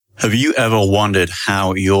Have you ever wondered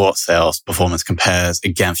how your sales performance compares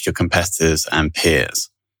against your competitors and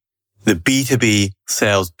peers? The B2B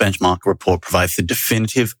Sales Benchmark Report provides the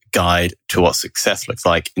definitive guide to what success looks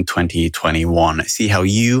like in 2021. See how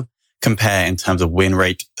you compare in terms of win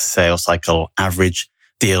rate, sales cycle, average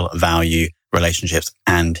deal value, relationships,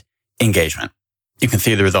 and engagement. You can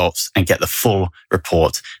see the results and get the full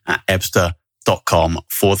report at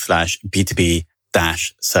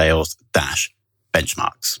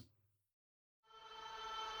ebsta.com/B2B-sales-benchmarks.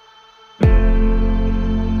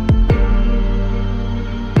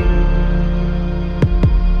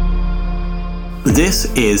 This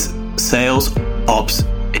is Sales Ops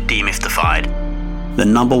Demystified, the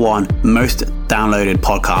 #1 most downloaded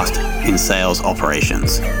podcast in sales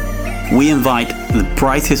operations. We invite the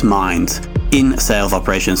brightest minds in sales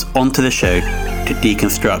operations onto the show to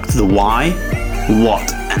deconstruct the why,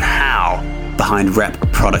 what, and how behind rep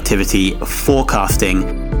productivity, forecasting,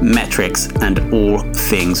 metrics, and all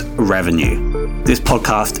things revenue. This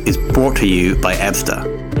podcast is brought to you by Ebsta,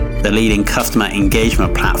 the leading customer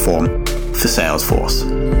engagement platform for Salesforce.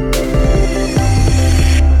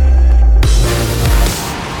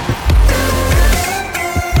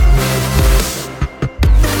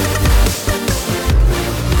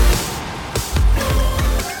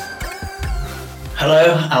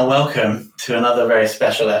 Hello and welcome to another very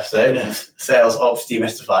special episode of Sales Ops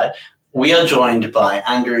Demystified. We are joined by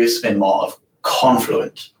Andrew Spinmore of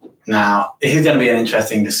Confluent. Now, this is going to be an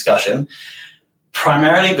interesting discussion,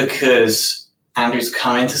 primarily because Andrew's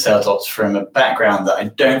come into sales ops from a background that I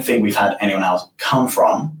don't think we've had anyone else come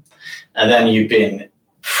from. And then you've been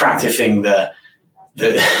practicing the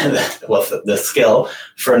skill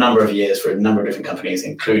for a number of years for a number of different companies,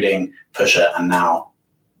 including Pusher and now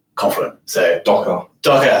Confluent. So Docker.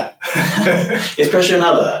 Is Pusher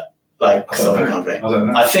another software company? I don't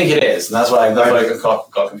know. I think it is. And that's why I got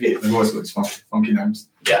confused. They've always got funky names.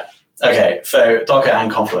 Yeah. Okay. So Docker and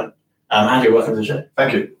Confluent. Andrew, welcome to the show.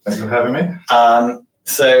 Thank you. Thanks for having me.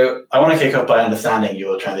 So I want to kick off by understanding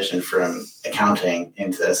your transition from accounting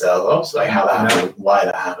into sales ops, like how that happened, why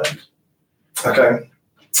that happened. Okay.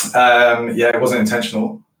 It wasn't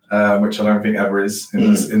intentional, which I don't think ever is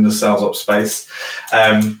in the sales ops space.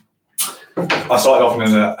 I started off in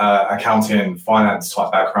an accounting finance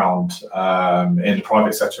type background in the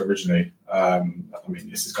private sector originally.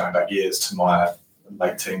 This is going back years to my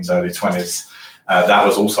late teens, early 20s. That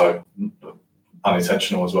was also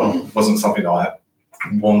unintentional as well. It wasn't something that I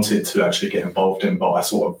wanted to actually get involved in, but I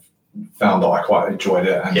sort of found that I quite enjoyed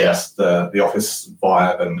it and just the office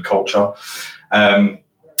vibe and culture.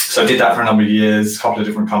 So I did that for a number of years, a couple of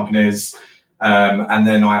different companies. And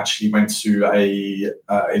then I actually went to a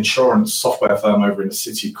insurance software firm over in the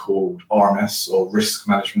city called RMS, or Risk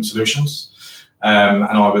Management Solutions. And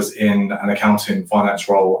I was in an accounting finance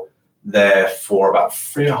role there for about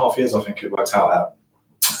 3.5 years, I think it worked out at.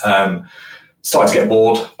 Started to get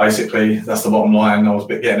bored, basically. That's the bottom line. I was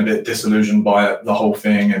getting a bit disillusioned by the whole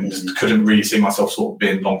thing and couldn't really see myself sort of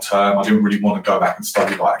being long term. I didn't really want to go back and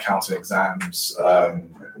study accounting exams,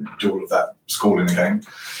 do all of that schooling again.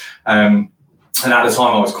 And at the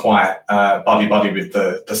time I was quite buddy with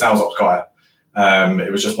the sales ops guy.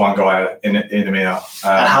 It was just one guy in EMEA.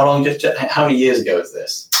 And how many years ago was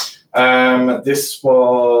this? So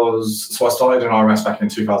I started in RMS back in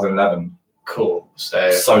 2011. Cool.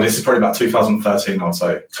 So this is probably about 2013, I'd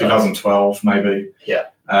say. 2012, maybe. Yeah.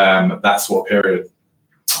 That sort of period.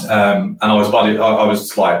 And I was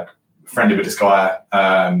friendly with this guy.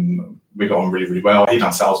 We got on really, really well. He'd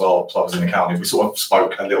done sales ops, I was in accounting. We sort of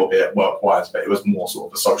spoke a little bit work-wise, but it was more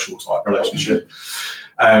sort of a social type relationship.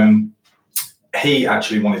 He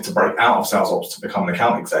actually wanted to break out of sales ops to become an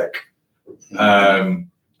account exec.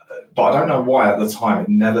 But I don't know why at the time it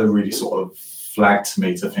never really sort of flagged to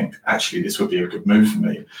me to think, actually, this would be a good move for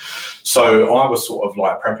me. So I was sort of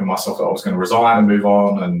prepping myself that I was going to resign and move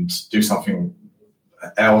on and do something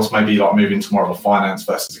else, maybe move into more of a finance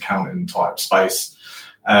versus accounting type space.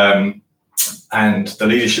 And the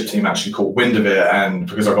leadership team actually caught wind of it. And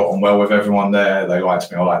because I got on well with everyone there, they liked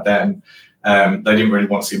me, I liked them. They didn't really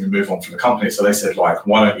want to see me move on from the company. So they said, why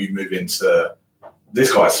don't you move into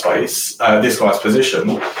this guy's space, this guy's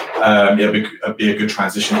position? It'd be a good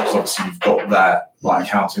transition because obviously you've got that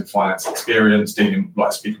accounting, finance experience, speaking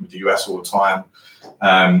with the US all the time,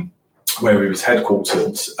 where we was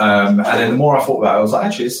headquartered. And then the more I thought about it, I was like,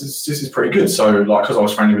 actually, this is pretty good. So because I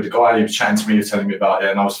was friendly with the guy, he was chatting to me, he was telling me about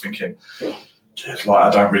it, and I was thinking, I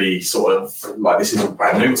don't really sort of this is all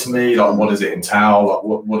brand new to me. What does it entail?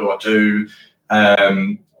 What do I do?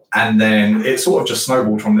 And then it sort of just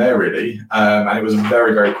snowballed from there, really. And it was a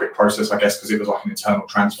very, very quick process, I guess, because it was like an internal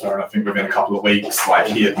transfer. And I think within a couple of weeks, like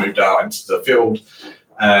he had moved out into the field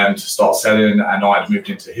to start selling, and I had moved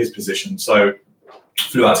into his position. So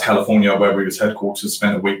flew out to California, where we was headquarters,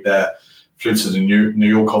 spent a week there, flew to the New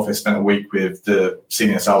York office, spent a week with the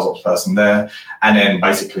senior sales ops person there, and then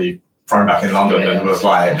basically thrown back in London and was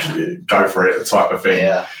like, go for it type of thing.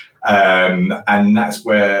 Yeah. And that's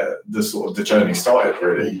where the sort of the journey started,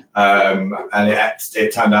 really. And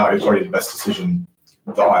it turned out it was probably the best decision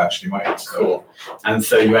that I actually made. So. Cool. And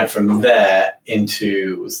so you went from there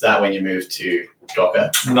into, was that when you moved to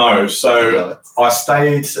Docker? No, so I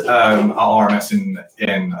stayed at RMS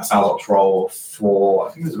in a sales ops role for,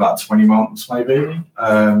 I think it was about 20 months maybe.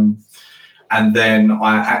 And then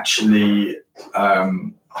I actually,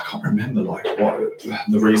 I can't remember like what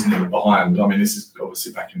the reasoning behind. I mean, this is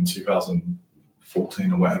obviously back in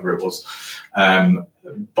 2014 or whatever it was.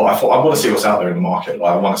 But I thought I want to see what's out there in the market.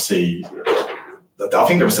 Like I want to see. I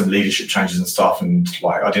think there were some leadership changes and stuff, and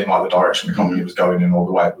like I didn't like the direction the company was going in or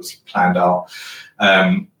the way it was planned out.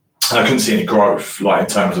 And I couldn't see any growth like in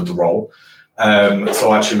terms of the role.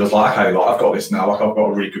 So I actually was like, okay, like I've got this now, like I've got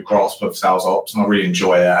a really good grasp of sales ops and I really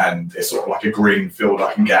enjoy it, and it's sort of like a green field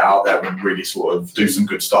I can get out there and really sort of do some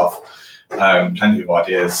good stuff, plenty of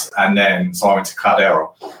ideas. And then so I went to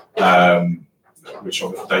Cloudera, which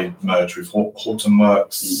they merged with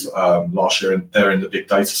Hortonworks last year, and they're in the big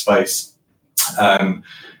data space. And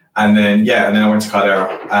then I went to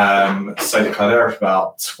Cloudera, stayed at Cloudera for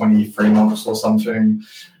about 23 months or something,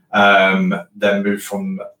 then moved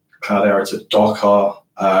from Cloudera to Docker,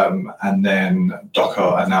 and then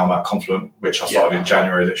Docker, and now I'm at Confluent, which I started in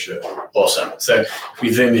January this year. Awesome. So if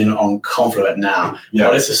we zoom in on Confluent now,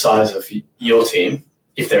 what is the size of your team,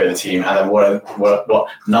 if they're in the team, and then what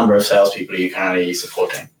number of salespeople are you currently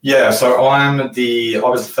supporting? Yeah, so I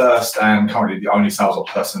was the first and currently the only sales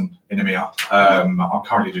ops person in EMEA. I'm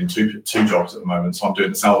currently doing two jobs at the moment. So I'm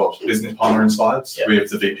doing the sales ops business partnering sides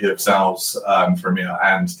with the VP of sales for EMEA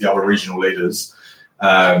and the other regional leaders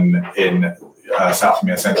in South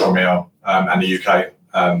EMEA, Central EMEA, and the UK,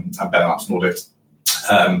 and Benelux, Nordics.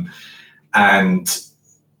 And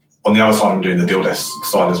on the other side, I'm doing the deal desk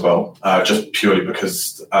side as well, just purely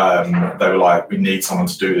because they were like, we need someone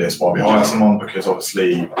to do this while we hire someone, because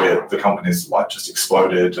obviously the company's like just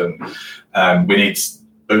exploded, and we need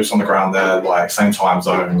boots on the ground there, like same time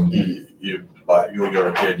zone. You're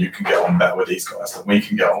European, you can get on better with these guys than we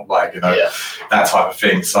can get on, that type of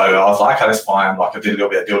thing. So I was like, okay, that's fine. Like I did a little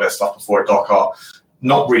bit of deal desk stuff before at Docker.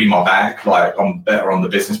 Not really my bag. Like I'm better on the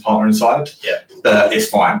business partnering side. Yeah. But it's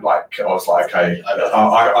fine. Like I was like, okay, I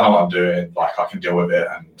know what I'm doing. Like I can deal with it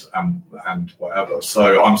and whatever.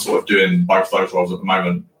 So I'm sort of doing both those roles at the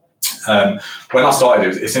moment. When I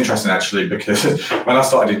started, it's interesting actually, because when I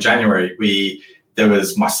started in January, there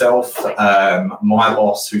was myself, my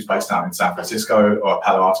boss, who's based out in San Francisco or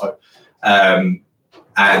Palo Alto,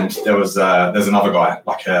 and there's another guy,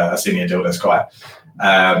 like a senior deal desk guy,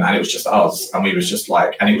 and it was just us, and we was just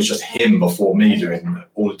like, and it was just him before me doing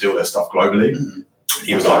all the deal desk stuff globally. Mm-hmm.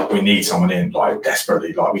 He was like, we need someone in, like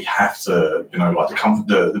desperately, like we have to, like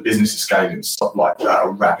the business is scaling stuff like that at a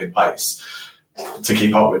rapid pace to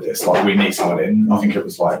keep up with this. Like we need someone in. I think it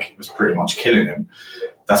was pretty much killing him.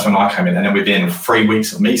 That's when I came in, and then within 3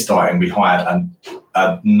 weeks of me starting, we hired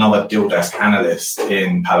another deal desk analyst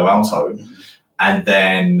in Palo Alto, and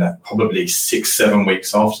then probably 6-7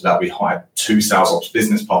 weeks after that, we hired 2 sales ops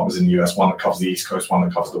business partners in the US, one that covers the East Coast, one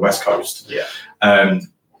that covers the West Coast. Yeah.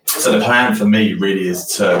 So the plan for me really is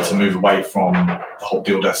to move away from the whole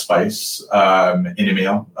deal desk space in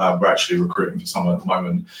EMEA. We're actually recruiting for someone at the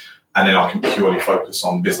moment. And then I can purely focus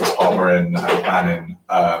on business partnering and planning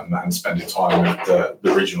and spending time with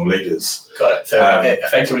the regional leaders. Got it. So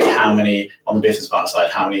effectively, how many, on the business partner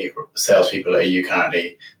side, how many salespeople are you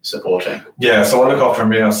currently supporting? Yeah, so I look after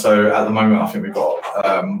EMEA. So at the moment, I think we've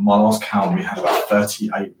got, my last count, we had about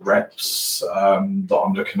 38 reps that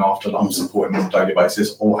I'm looking after, that I'm supporting on a daily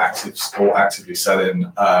basis, all actively selling,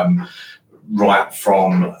 right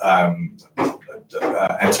from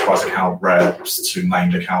enterprise account reps to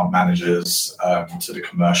named account managers to the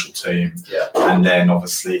commercial team, and then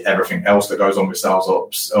obviously everything else that goes on with sales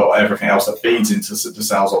ops, or everything else that feeds into the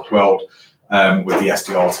sales ops world, with the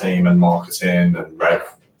SDR team and marketing and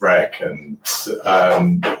rec and sort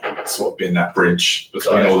of being that bridge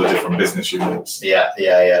between all the different business units. The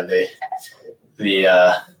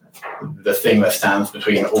thing that stands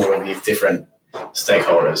between all of these different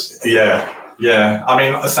stakeholders. Yeah, I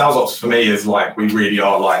mean, sales ops for me is like, we really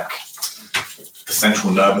are like the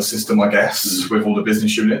central nervous system, I guess, with all the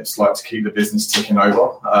business units, like to keep the business ticking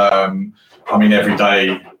over. I mean, every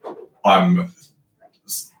day I'm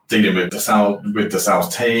dealing with the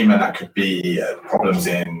sales team, and that could be problems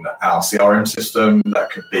in our CRM system,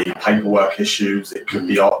 that could be paperwork issues, it could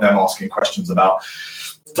be them asking questions about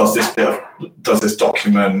does this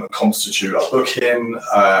document constitute a booking?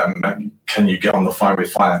 Can you get on the phone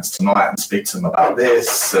with finance tonight and speak to them about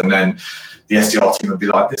this? And then the SDR team would be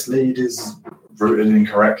like, this lead is routed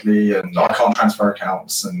incorrectly and I can't transfer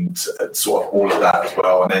accounts, and sort of all of that as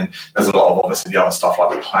well. And then there's a lot of obviously the other stuff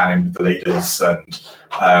like the planning with the leaders and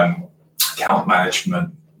account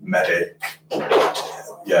management, medic,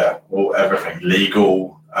 everything,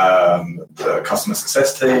 legal, the customer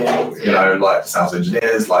success team, like the sales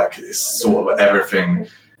engineers, like it's sort of everything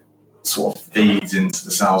sort of feeds into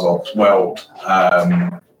the sales ops world,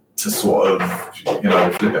 to sort of,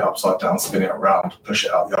 flip it upside down, spin it around, push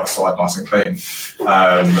it out the other side nice and clean,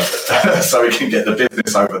 so we can get the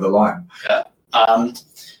business over the line. Yeah. On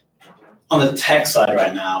the tech side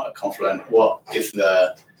right now at Confluent, what is from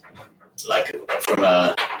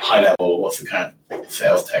a high level, what's the kind of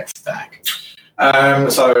sales tech stack?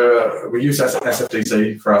 So we use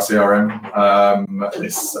SFDC for our CRM.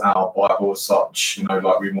 It's our Bible as such,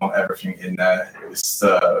 we want everything in there. It's,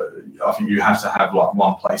 I think you have to have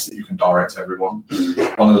one place that you can direct everyone.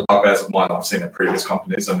 One of the bugbears of mine that I've seen at previous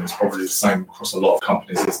companies, and it's probably the same across a lot of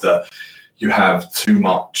companies, is that you have too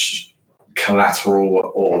much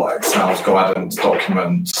collateral or sales guidance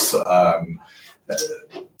documents,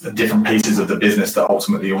 the different pieces of the business that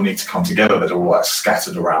ultimately all need to come together that are all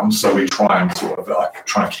scattered around. So we try and sort of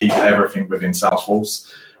try to keep everything within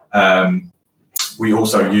Salesforce. We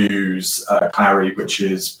also use Clary, which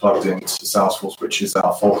is plugged into Salesforce, which is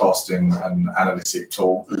our forecasting and analytic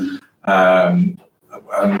tool. And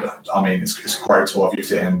I mean, it's a great tool. I've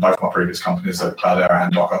used it in both my previous companies at Cloudera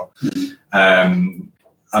and Docker.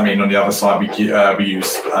 I mean, on the other side, we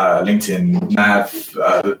use LinkedIn Nav.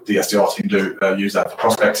 The SDR team use that for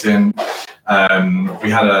prospecting. We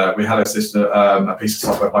had a system, a piece of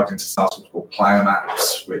software plugged into Salesforce called Player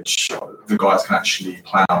Maps, which the guys can actually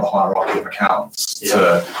plan out the hierarchy of accounts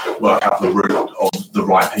to work out the route of the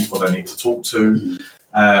right people they need to talk to.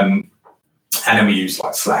 And then we use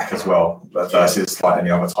Slack as well, versus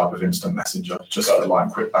any other type of instant messenger, just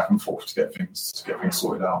quick back and forth to get things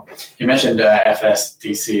sorted out. You mentioned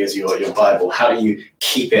FSDC as your Bible. How do you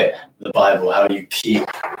keep it the Bible? How do you keep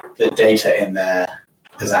the data in there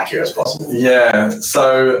as accurate as possible? Yeah,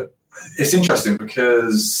 so it's interesting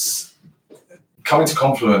because coming to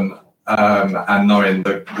Confluent and knowing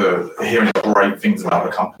hearing the great things about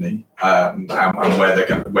the company and where they're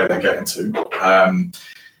getting to.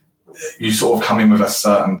 You sort of come in with a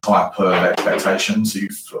certain type of expectation, so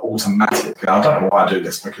you've automatically, I don't know why I do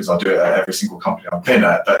this because I do it at every single company I've been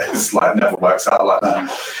at, but it's never works out like that.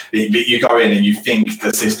 You go in and you think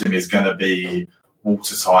the system is going to be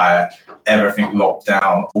watertight, everything locked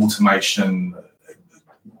down, automation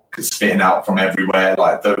spitting out from everywhere,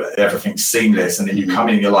 everything's seamless, and then you come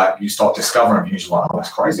in, you start discovering things, you're like, oh,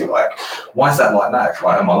 that's crazy, why is that like that?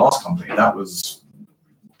 At my last company, that was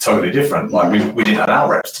totally different. We didn't allow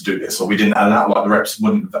reps to do this, or we didn't allow the reps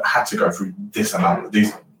wouldn't have had to go through these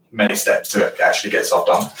many steps to actually get stuff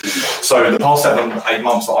done. So the past 7-8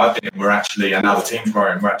 months that I've been in, we're actually, and now the team's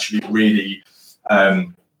growing, we're actually really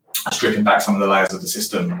stripping back some of the layers of the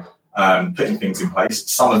system, putting things in place.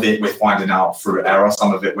 Some of it we're finding out through error,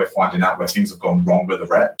 some of it we're finding out where things have gone wrong with the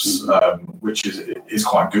reps, which is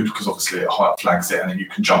quite good because obviously it flags it and then you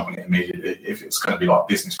can jump on it immediately if it's going to be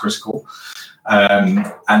business critical.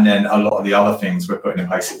 And then a lot of the other things we're putting in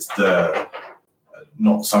place, it's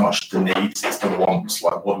not so much the needs, it's the wants.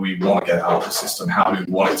 What do we want to get out of the system? How do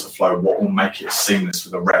we want it to flow? What will make it seamless for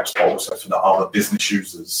the reps, but also for the other business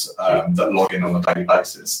users that log in on a daily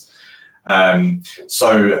basis?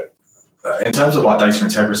 So in terms of data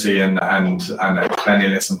integrity and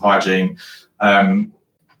cleanliness and hygiene,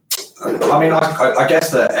 I guess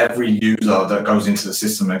that every user that goes into the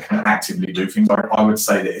system and can actively do things, I would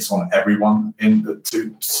say that it's on everyone to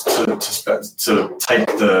take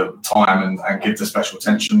the time and give the special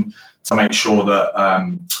attention to make sure that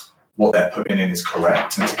what they're putting in is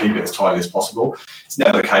correct and to keep it as tidy as possible. It's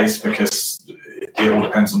never the case because it all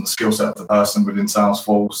depends on the skill set of the person within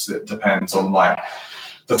Salesforce. It depends on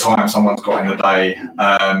the time someone's got in the day.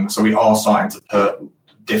 So we are starting to put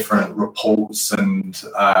different reports and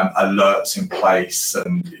alerts in place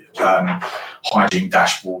and hygiene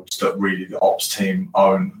dashboards that really the ops team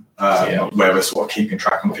own where we're sort of keeping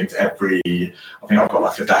track on things I think I've got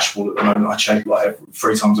like a dashboard at the moment I check like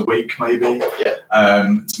 3 times a week maybe,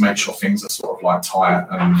 to make sure things are sort of like tight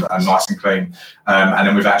and nice and clean. And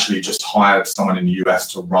then we've actually just hired someone in the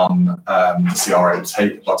US to run the CRM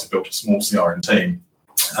team, like to build a small CRM team.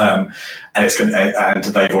 And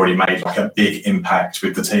they've already made like a big impact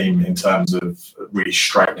with the team in terms of really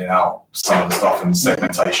straightening out some of the stuff and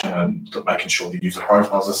segmentation and making sure the user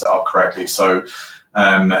profiles are set up correctly. So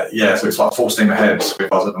so it's like full steam ahead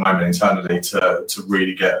with us at the moment internally to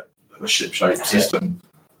really get a ship-shape system.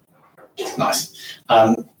 Nice.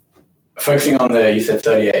 Focusing on you said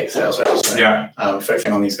 38 sales reps, right? Yeah.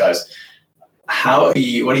 Focusing on these guys, what are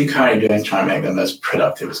you currently doing to try and make them as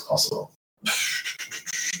productive as possible?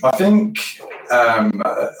 I think, and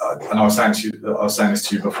I was saying this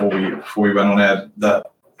to you before we went on air, that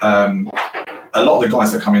a lot of the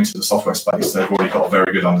guys that come into the software space, they've already got a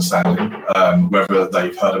very good understanding, whether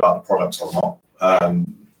they've heard about the product or not,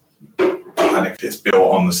 and if it's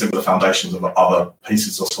built on the similar foundations of other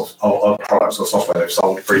pieces of products or software they've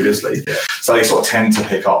sold previously. So they sort of tend to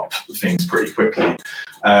pick up things pretty quickly.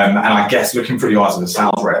 And I guess looking through the eyes of the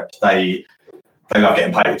sales rep, they love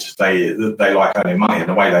getting paid. They like earning money, and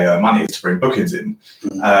the way they earn money is to bring bookings in.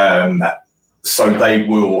 So they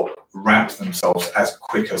will ramp themselves as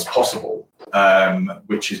quick as possible,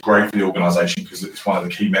 which is great for the organisation because it's one of the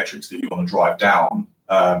key metrics that you want to drive down.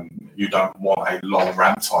 You don't want a long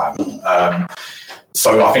ramp time.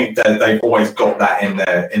 So I think that they've always got that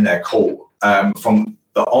in their core. From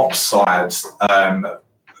the ops side, I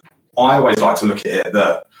always like to look at it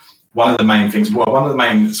that one of the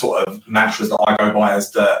main sort of mantras that I go by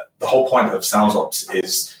is that the whole point of sales ops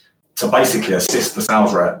is to basically assist the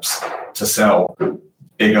sales reps to sell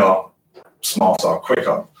bigger, smarter,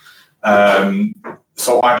 quicker.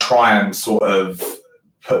 So I try and sort of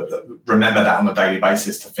remember that on a daily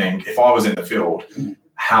basis to think, if I was in the field,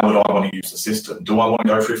 how would I want to use the system? Do I want to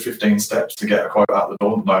go through 15 steps to get a quote out the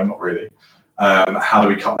door? No, not really. How do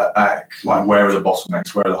we cut that back? Like, where are the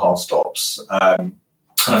bottlenecks? Where are the hard stops?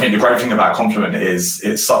 And I think the great thing about Confluent is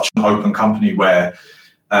it's such an open company where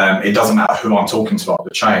it doesn't matter who I'm talking to up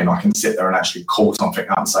the chain. I can sit there and actually call something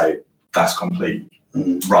out and say, that's complete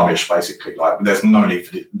rubbish, basically. Like, there's no need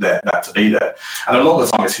for that to be there. And a lot of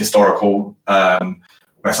the time it's historical,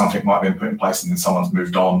 where something might have been put in place and then someone's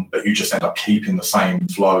moved on, but you just end up keeping the same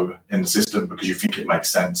flow in the system because you think it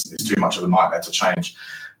makes sense. It's too much of a nightmare to change.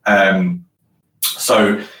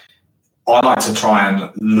 So I like to try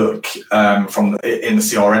and look in the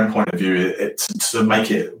CRM point of view to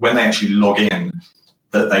make it, when they actually log in,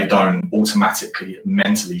 that they don't automatically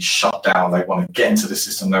mentally shut down. They want to get into the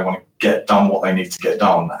system, they want to get done what they need to get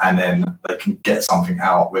done, and then they can get something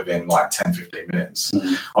out within like 10, 15 minutes.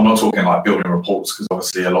 I'm not talking like building reports, because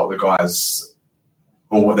obviously a lot of the guys,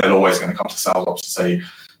 they're always going to come to sales ops to say,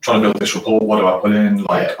 trying to build this report, what do I put in?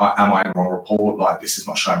 Like, am I in the wrong report? Like, this is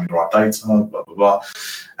not showing me the right data, blah, blah, blah.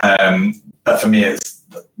 But for me,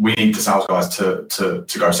 we need the sales guys to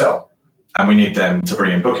go sell, and we need them to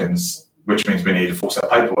bring in bookings, which means we need a full set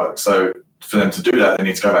of paperwork. So for them to do that, they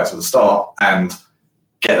need to go back to the start and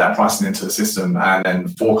get that pricing into the system and then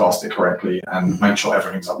forecast it correctly and make sure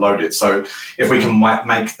everything's uploaded. So if we can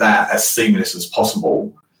make that as seamless as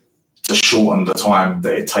possible to shorten the time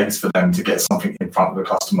that it takes for them to get something in front of the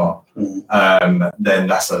customer, then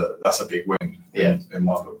that's a big win in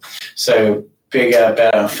my book. So bigger,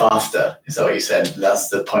 better, and faster, is that what you said? That's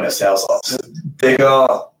the point of sales ops. Bigger,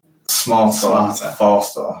 smarter.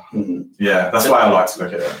 Faster. Yeah, that's why I like to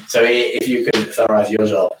look at it. So if you could summarize your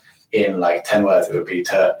job in like 10 words, it would be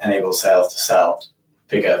to enable sales to sell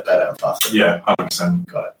bigger, better, and faster. Yeah, 100%.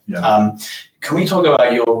 Got it. Yeah. Can we talk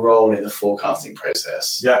about your role in the forecasting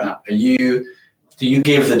process? Yeah. Do you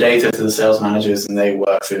give the data to the sales managers and they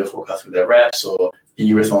work through the forecast with their reps, or are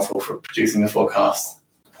you responsible for producing the forecast?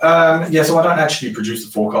 So I don't actually produce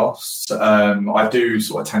the forecasts. I do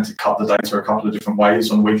sort of tend to cut the data a couple of different ways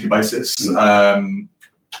on a weekly basis,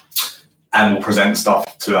 and we'll present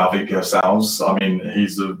stuff to our VP of sales. I mean,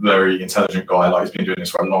 he's a very intelligent guy. Like, he's been doing this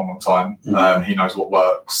for a long, long time. He knows what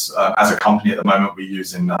works. As a company at the moment, we're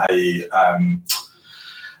using a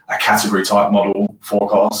category type model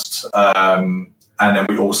forecast. And then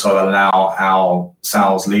we also allow our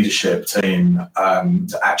sales leadership team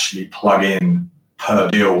to actually plug in per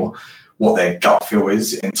deal what their gut feel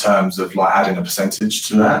is in terms of like adding a percentage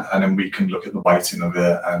to that, and then we can look at the weighting of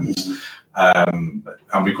it. And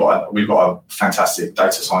we've got a fantastic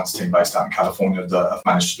data science team based out in California that have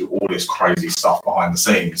managed to do all this crazy stuff behind the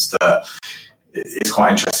scenes that it's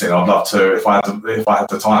quite interesting. I'd love to, if I had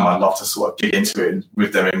the time, I'd love to sort of dig into it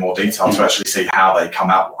with them in more detail to actually see how they come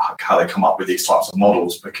up with these types of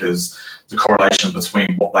models, because the correlation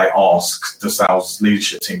between what they ask the sales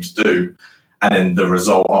leadership team to do and then the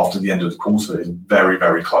result after the end of the quarter is very,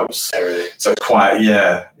 very close. Really? So it's quite,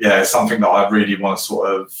 it's something that I really want to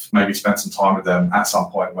sort of maybe spend some time with them at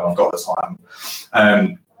some point when I've got the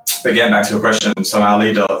time. But getting back to your question, so our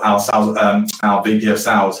leader, our VP of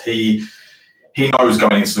sales, he knows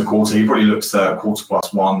going into the quarter. He probably looks at quarter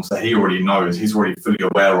plus one, so he already knows. He's already fully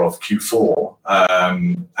aware of Q4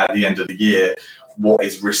 at the end of the year. What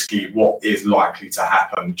is risky? What is likely to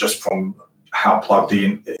happen? Just from how plugged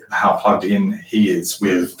in he is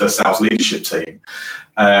with the sales leadership team.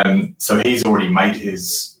 So he's already made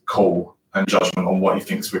his call and judgment on what he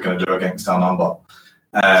thinks we're going to do against our number.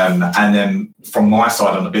 And then from my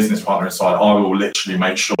side, on the business partner side, I will literally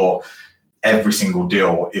make sure every single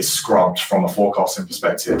deal is scrubbed from a forecasting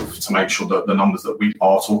perspective to make sure that the numbers that we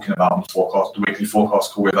are talking about on the weekly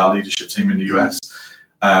forecast call with our leadership team in the US,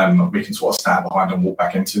 we can sort of stand behind and walk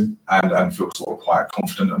back into and feel sort of quite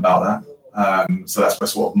confident about that. So that's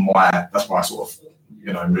where I sort of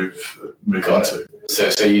move into.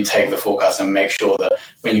 So you take the forecast and make sure that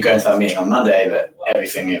when you go into that meeting on Monday that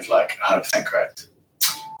everything is like 100% correct.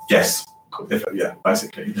 Yes. Yeah,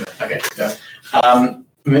 basically. Yeah. Okay. Yeah.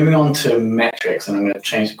 Moving on to metrics, and I'm going to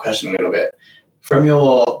change the question a little bit. From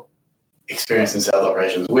your experience in sales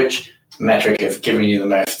operations, which metric has given you the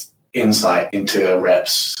most insight into a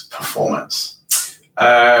rep's performance?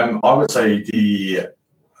 I would say the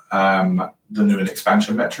new and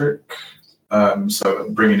expansion metric. So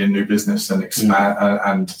bringing in new business and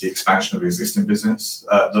and the expansion of existing business,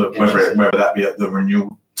 whether that be at the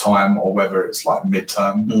renewal time or whether it's like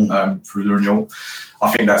midterm through the renewal.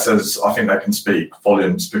 I think that can speak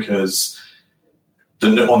volumes, because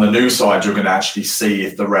on the new side, you're going to actually see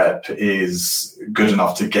if the rep is good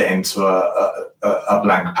enough to get into a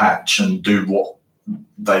blank patch and do what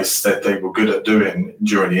they said they were good at doing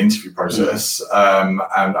during the interview process, and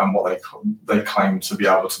what they claim to be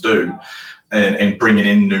able to do in bringing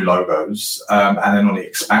in new logos. And then on the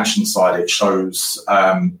expansion side, it shows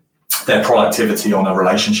their productivity on a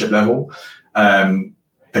relationship level.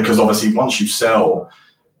 Because obviously once you sell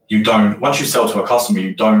to a customer,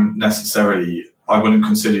 you don't necessarily, I wouldn't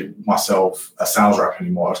consider myself a sales rep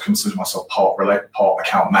anymore. I would consider myself part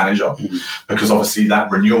account manager, because obviously that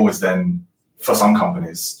renewal is then, for some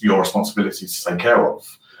companies, your responsibility to take care of.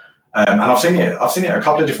 And I've seen it a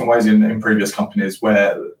couple of different ways in previous companies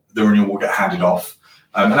where the renewal will get handed off.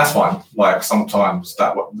 And that's fine. Like sometimes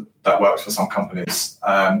that works for some companies.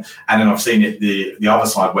 And then I've seen it the other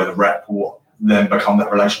side, where the rep will then become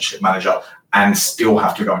that relationship manager and still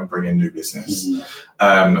have to go and bring in new business. So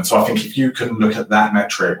I think if you can look at that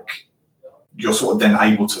metric, you're sort of then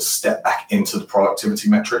able to step back into the productivity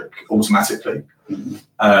metric automatically.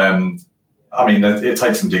 I mean, it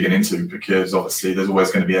takes some digging into, because obviously there's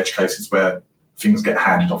always going to be edge cases where things get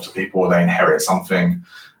handed off to people or they inherit something.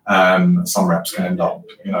 Some reps can end up,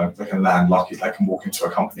 they can land lucky. They can walk into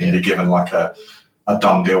a company and be given like a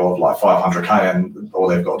done deal of like 500k, and all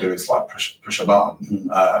they've got to do is like push a button.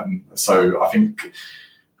 So I think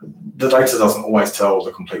the data doesn't always tell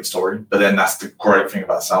the complete story, but then that's the great thing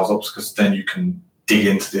about sales ops, because then you can dig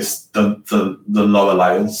into the lower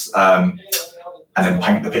layers, and then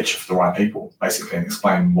paint the picture for the right people, basically, and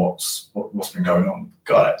explain what's been going on.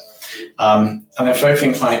 Got it. And then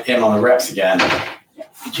focusing in on the reps again,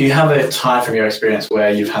 do you have a time from your experience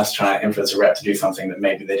where you've had to try and influence a rep to do something that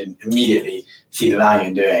maybe they didn't immediately see the value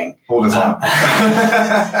in doing? All the time.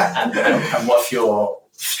 And what's your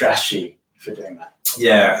strategy for doing that?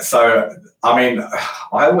 Yeah, so I mean,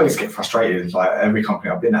 I always get frustrated, like every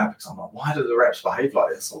company I've been at, because I'm like, why do the reps behave like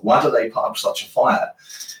this? Or why do they put up such a fight?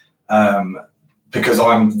 Because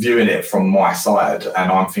I'm viewing it from my side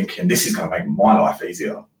and I'm thinking, this is going to make my life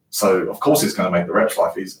easier. So of course it's going to make the rep's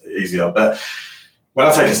life easier. But when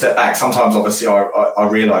I take a step back, sometimes obviously I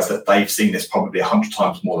realise that they've seen this probably 100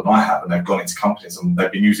 times more than I have, and they've gone into companies and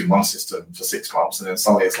they've been using one system for 6 months, and then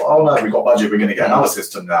suddenly it's like, oh no, we've got budget, we're going to get another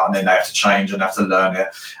system now, and then they have to change and have to learn it.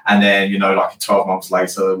 And then, like 12 months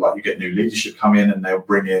later, like you get new leadership come in and they'll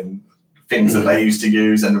bring in things that they used to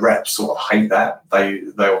use, and the reps sort of hate that. They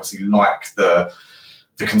obviously like the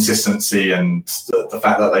consistency and the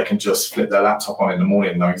fact that they can just flip their laptop on in the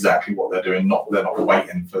morning and know exactly what they're doing. They're not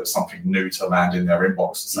waiting for something new to land in their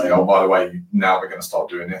inbox to say, oh, by the way, now we're going to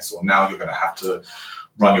start doing this, or now you're going to have to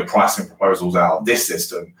run your pricing proposals out of this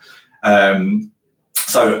system.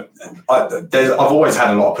 So I've always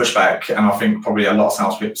had a lot of pushback, and I think probably a lot of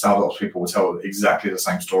sales ops people will tell exactly the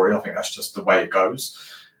same story. I think that's just the way it goes.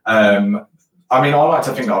 I mean, I like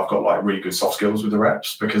to think that I've got like really good soft skills with the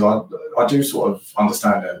reps, because I do sort of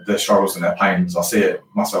understand their struggles and their pains. I see it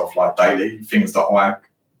myself like daily, things that I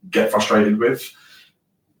get frustrated with,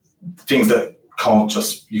 things that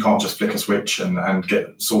you can't just flick a switch and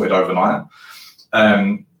get sorted overnight.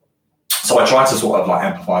 So I try to sort of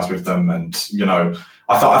like empathize with them, and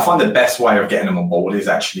I find the best way of getting them on board is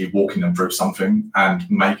actually walking them through something and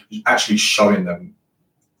actually showing them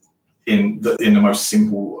in the most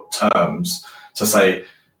simple terms to say,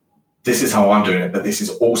 this is how I'm doing it, but this is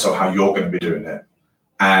also how you're going to be doing it,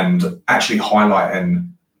 and actually highlighting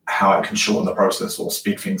how it can shorten the process or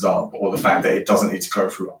speed things up, or the fact that it doesn't need to go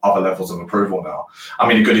through other levels of approval now. I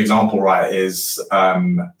mean, a good example, right, is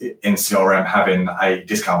in CRM having a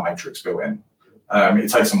discount matrix built in. It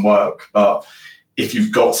takes some work, but if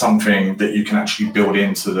you've got something that you can actually build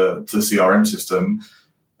into the CRM system,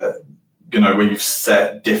 where you've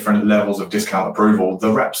set different levels of discount approval, the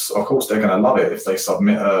reps, of course, they're going to love it if they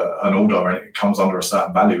submit an order and it comes under a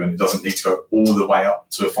certain value and it doesn't need to go all the way up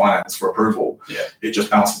to finance for approval. Yeah. It just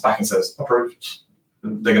bounces back and says, approved.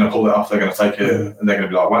 They're going to pull it off, they're going to take it, and they're going to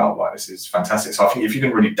be like, wow, like, this is fantastic. So I think if you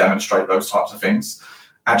can really demonstrate those types of things,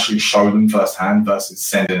 actually show them firsthand versus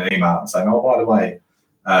sending an email and saying, oh, by the way,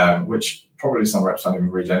 which probably some reps don't even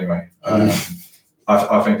read anyway.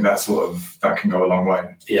 I think that can go a long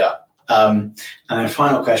way. Yeah. And then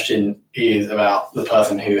final question is about the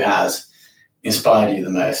person who has inspired you the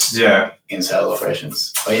most in sales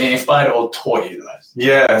operations, or inspired or taught you the most.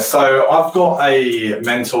 Yeah, so I've got a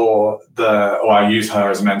mentor I use her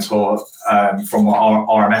as a mentor from my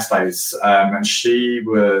RMS days, and she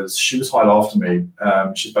was hired after me.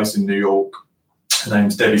 She's based in New York. Her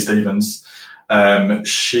name's Debbie Stevens.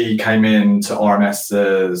 She came into RMS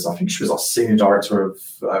as, I think she was our senior director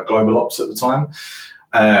of global ops at the time.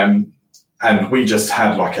 And we just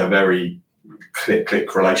had like a very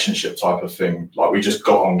click relationship type of thing. Like, we just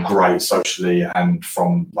got on great socially, and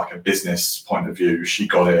from like a business point of view, she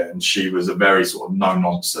got it. And she was a very sort of no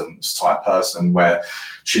nonsense type person, where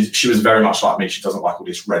she was very much like me. She doesn't like all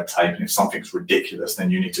this red tape, and if something's ridiculous, then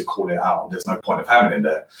you need to call it out. There's no point of having it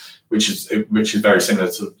there, which is very similar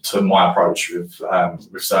to my approach with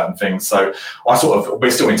certain things. So we're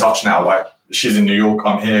still in touch now. Like, she's in New York,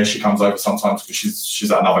 I'm here. She comes over sometimes because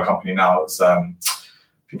she's at another company now. It's, I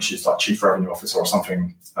think she's like chief revenue officer or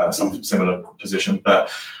something, some similar position. But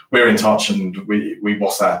we're in touch, and we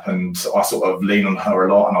WhatsApp, and I sort of lean on her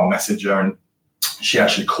a lot, and I'll message her. And she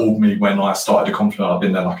actually called me when I started Confluent. I've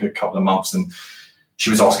been there like a couple of months, and she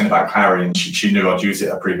was asking about Clary, and she knew I'd used it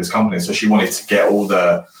at a previous company, so she wanted to get all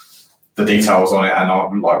the details on it,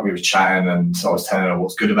 and we were chatting, and I was telling her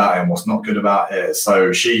what's good about it and what's not good about it.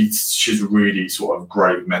 So she's a really sort of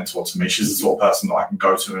great mentor to me. She's the sort of person that I can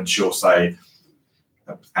go to, and she'll say,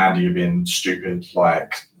 Andy, you've been stupid,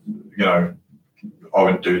 like, I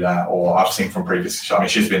wouldn't do that. Or I've seen from previous, I mean,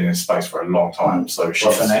 she's been in this space for a long time. So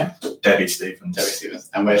what's her name? Debbie Stevens. Debbie Stevens.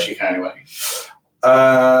 And where's she currently working?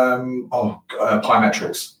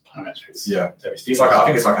 Pymetrics. Yeah, it's like, I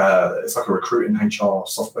think it's like a recruiting HR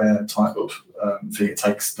software type of thing. It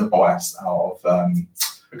takes the bias out of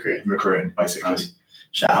recruiting, basically. Nice.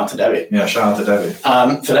 Shout out to Debbie. Yeah, shout out to Debbie.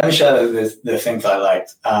 So let me share the things I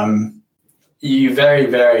liked. You very,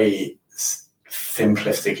 very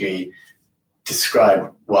simplistically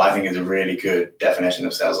describe what I think is a really good definition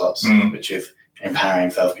of sales ops, which is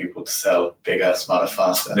empowering salespeople to sell bigger, smarter,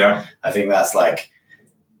 faster. Yeah, I think that's like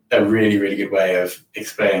a really, really good way of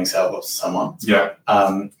explaining sales ops to someone. Yeah.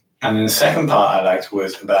 And then the second part I liked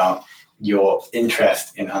was about your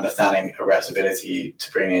interest in understanding a rep's ability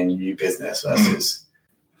to bring in new business versus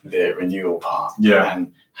the renewal part. Yeah.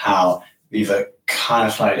 And how these are kind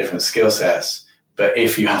of slightly different skill sets, but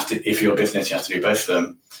if your business, you have to do both of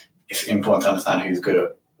them, it's important to understand who's good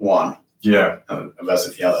at one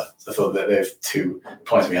versus the other. So I thought that there's 2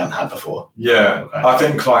 points we hadn't had before. Yeah. Okay. I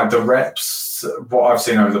think like the reps, what I've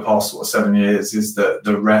seen over the past sort of 7 years is that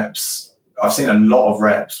the reps, I've seen a lot of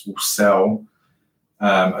reps will sell a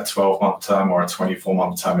 12-month term or a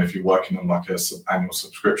 24-month term if you're working on like a annual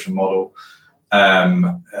subscription model.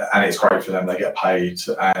 And it's great for them. They get paid,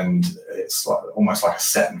 and it's like almost like a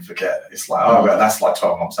set and forget. It's like, oh, that's like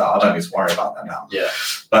 12 months out. I don't need to worry about that now. Yeah.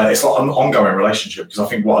 But it's like an ongoing relationship, because I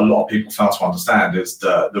think what a lot of people fail to understand is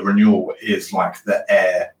the renewal is like the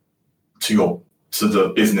air to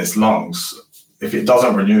the business lungs. If it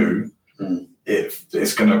doesn't renew,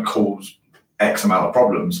 it's going to cause X amount of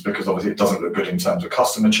problems, because obviously it doesn't look good in terms of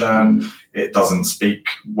customer churn. It doesn't speak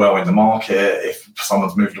well in the market. If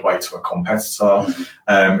someone's moved away to a competitor,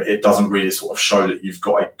 it doesn't really sort of show that you've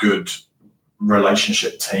got a good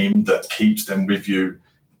relationship team that keeps them with you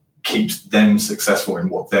keeps them successful in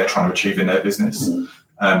what they're trying to achieve in their business.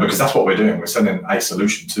 Because that's what we're doing. We're sending a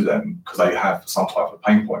solution to them because they have some type of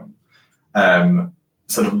pain point.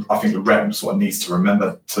 So I think the rep sort of needs to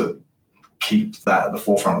remember to keep that at the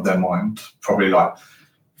forefront of their mind, probably like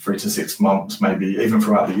 3 to 6 months, maybe even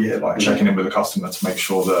throughout the year, like checking in with the customer to make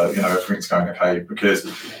sure that, you know, everything's going okay. Because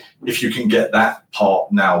if you can get that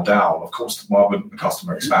part now down, of course, why wouldn't the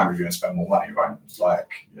customer expand with you and spend more money, right?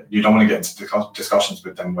 Like, you don't want to get into discussions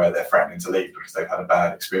with them where they're threatening to leave because they've had a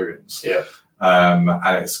bad experience. Yeah.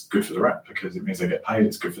 And it's good for the rep because it means they get paid.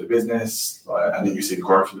 It's good for the business, and then you see the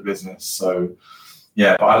growth of the business. So,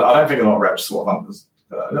 yeah, but I don't think a lot of reps sort of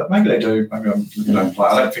maybe they do. Maybe I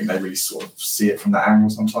don't think they really sort of see it from that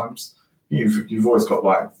angle. Sometimes you've always got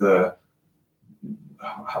like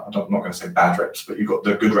I'm not going to say bad reps, but you've got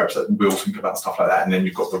the good reps that will think about stuff like that, and then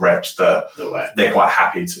you've got the reps that they're quite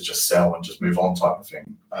happy to just sell and just move on type of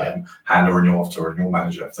thing. Hand a renewal off to a renewal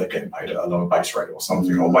manager if they're getting paid at a lower base rate or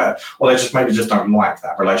something, or they just maybe just don't like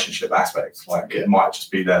that relationship aspect. Like it might just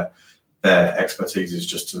be their expertise is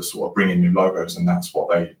just to sort of bring in new logos, and that's what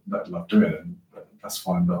they love doing, and that's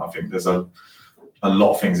fine. But I think there's a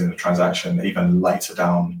lot of things in the transaction, even later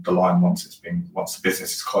down the line, once the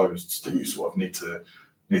business is closed, that you sort of need to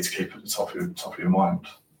keep at the top of your mind.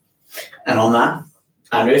 And on that,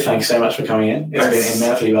 Andrew, thanks so much for coming in. It's been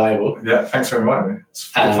immensely valuable. Yeah, thanks for inviting me.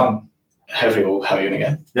 It's been fun. Hopefully we'll have you in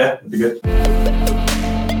again. Yeah, it'd be good.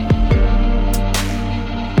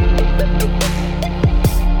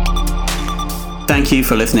 Thank you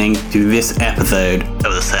for listening to this episode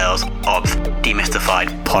of the Sales Ops Demystified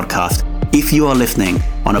podcast. If you are listening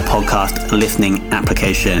on a podcast listening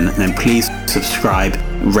application, then please subscribe,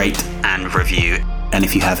 rate, and review. And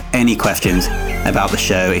if you have any questions about the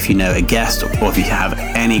show, if you know a guest, or if you have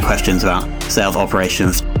any questions about sales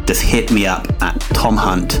operations, just hit me up at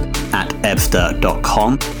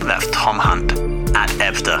tomhunt@ebster.com. That's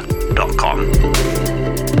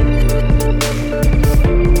tomhunt@ebster.com.